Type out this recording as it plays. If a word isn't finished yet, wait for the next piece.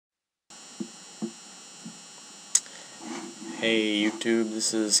Hey YouTube,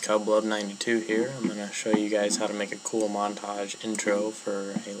 this is Cowblood92 here. I'm going to show you guys how to make a cool montage intro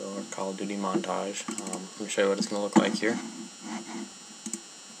for Halo or Call of Duty montage. Let me show you what it's going to look like here.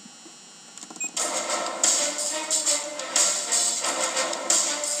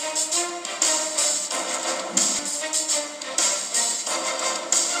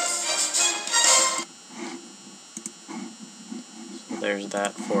 So there's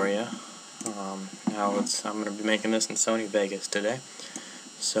that for you. Now I'm going to be making this in Sony Vegas today.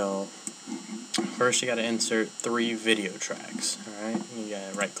 So first you got to insert 3 video tracks. Alright, you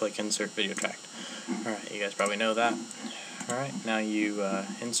got to right click insert video track. Alright, you guys probably know that. Alright, now you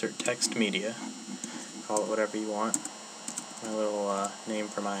insert text media. Call it whatever you want. My little name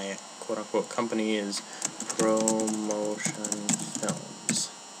for my quote-unquote company is Promotion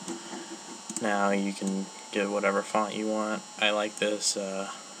Films. Now you can get whatever font you want. I like this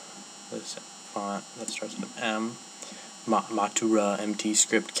this font that starts with M. Matura MT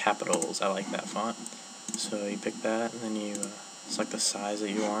Script Capitals. I like that font. So you pick that, and then you select the size that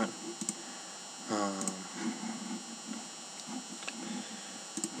you want.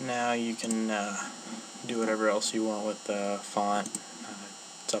 Now you can do whatever else you want with the font.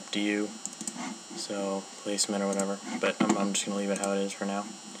 It's up to you. So placement or whatever. But I'm just gonna leave it how it is for now.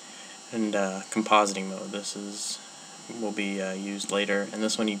 And compositing mode. This will be used later, and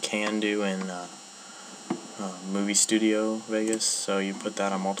this one you can do in Movie Studio Vegas, so you put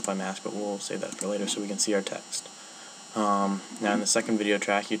that on multiply mask, but we'll save that for later so we can see our text. Now in the second video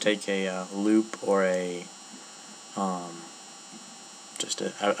track you take a loop or a just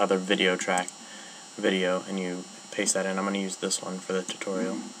a other video track and you paste that in. I'm going to use this one for the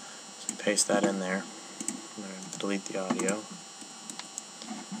tutorial, so you paste that in there. I'm going to delete the audio.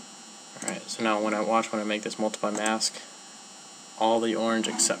 Alright, so now when I make this multiply mask, all the orange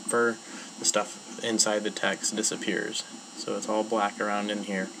except for the stuff inside the text disappears. So it's all black around in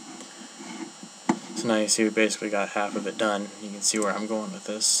here. So now you see we basically got half of it done. You can see where I'm going with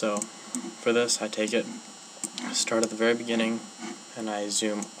this. So for this I take it, start at the very beginning, and I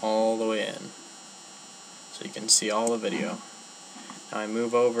zoom all the way in. So you can see all the video. Now I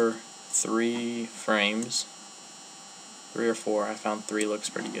move over 3 frames, 3 or 4, I found 3 looks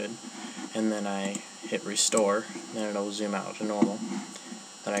pretty good. And then I hit restore, and then it'll zoom out to normal.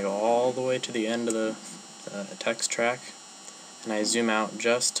 Then I go all the way to the end of the text track, and I zoom out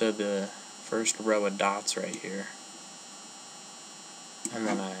just to the first row of dots right here. And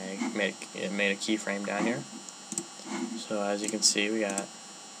then I made a keyframe down here. So as you can see, it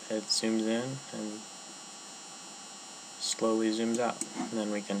zooms in and slowly zooms out. And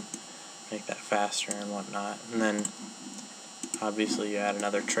then we can make that faster and whatnot. And then obviously you add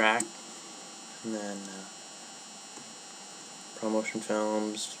another track, and then Promotion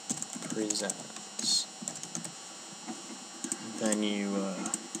Films presents. Then you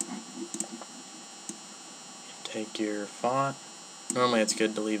take your font. Normally it's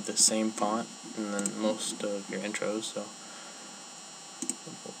good to leave the same font and then most of your intros, so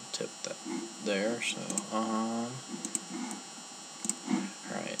we'll tip that there. So alright,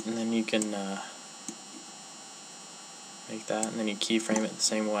 and then you can make that, and then you keyframe it the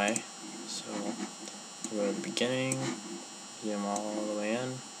same way. So you go to the beginning, zoom all the way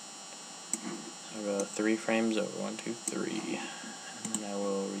in. I'll go 3 frames over, 1, 2, 3, and then I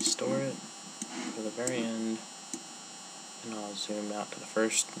will restore it to the very end, and I'll zoom out to the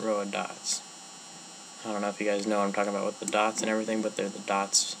first row of dots. I don't know if you guys know what I'm talking about with the dots and everything, but they're the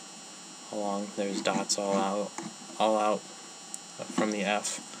dots along. There's dots all out from the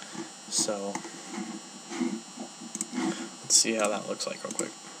F. So let's see how that looks like real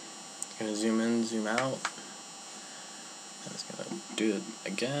quick. I'm gonna zoom in, zoom out. I'm just gonna do it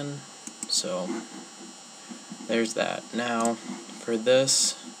again. So there's that. Now for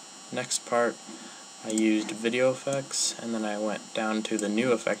this next part I used video effects, and then I went down to the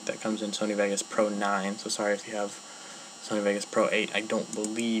new effect that comes in Sony Vegas Pro 9. So sorry if you have Sony Vegas Pro 8, I don't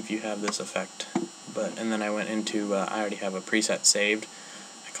believe you have this effect. And then I went into I already have a preset saved.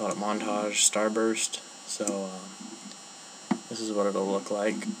 I call it Montage Starburst. So this is what it'll look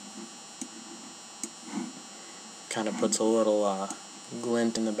like. Kind of puts a little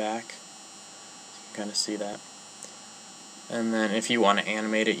glint in the back. You can kind of see that. And then if you want to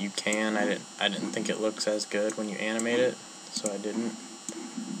animate it, you can. I didn't think it looks as good when you animate it, so I didn't.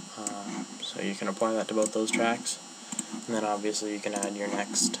 So you can apply that to both those tracks, and then obviously you can add your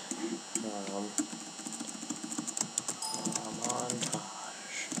next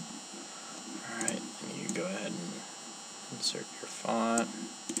montage. Alright, and you go ahead and insert your font.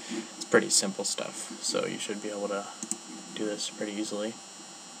 It's pretty simple stuff, so you should be able to do this pretty easily.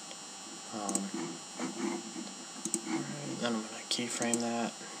 Then I'm going to keyframe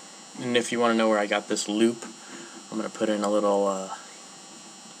that. And if you want to know where I got this loop, I'm going to put in a little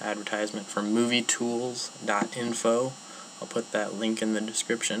advertisement for movietools.info. I'll put that link in the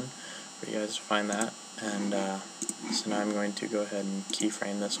description for you guys to find that. And so now I'm going to go ahead and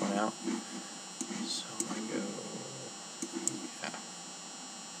keyframe this one out. So I'm going to go, yeah.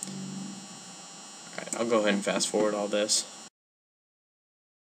 Alright, I'll go ahead and fast forward all this.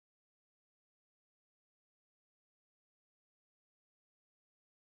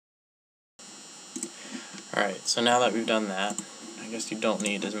 Alright, so now that we've done that, I guess you don't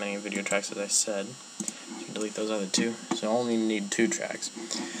need as many video tracks as I said. You can delete those other two, so you only need 2 tracks.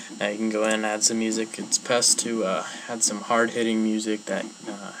 Now you can go in and add some music. It's best to add some hard-hitting music that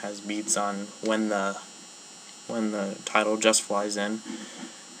has beats on when the title just flies in.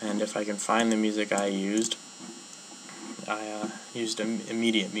 And if I can find the music I used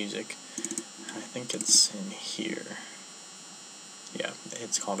immediate music. I think it's in here. Yeah,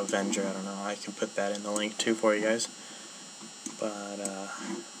 it's called Avenger. I don't know. I can put that in the link too for you guys. But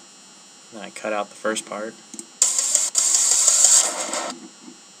then I cut out the first part.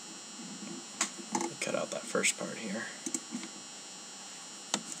 Cut out that first part here.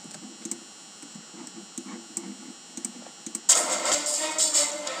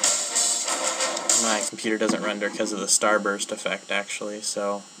 My computer doesn't render because of the starburst effect, actually,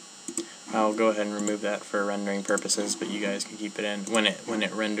 so I'll go ahead and remove that for rendering purposes, but you guys can keep it in. When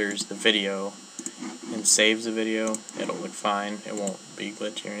it renders the video and saves the video, it'll look fine. It won't be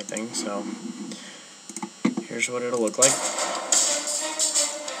glitchy or anything. So here's what it'll look like.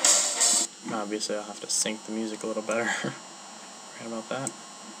 Obviously, I'll have to sync the music a little better. Forgot about that.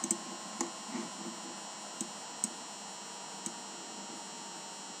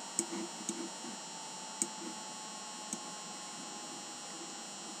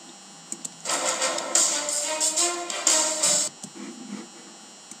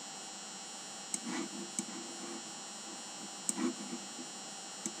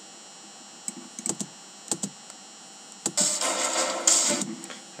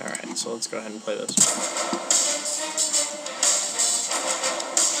 Alright, so let's go ahead and play this.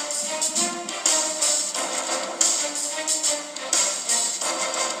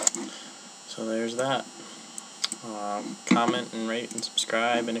 So there's that. Comment and rate and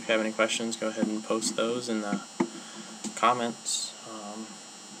subscribe, and if you have any questions, go ahead and post those in the comments.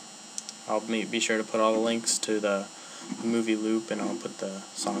 I'll be sure to put all the links to the movie loop, and I'll put the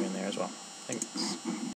song in there as well. Thanks.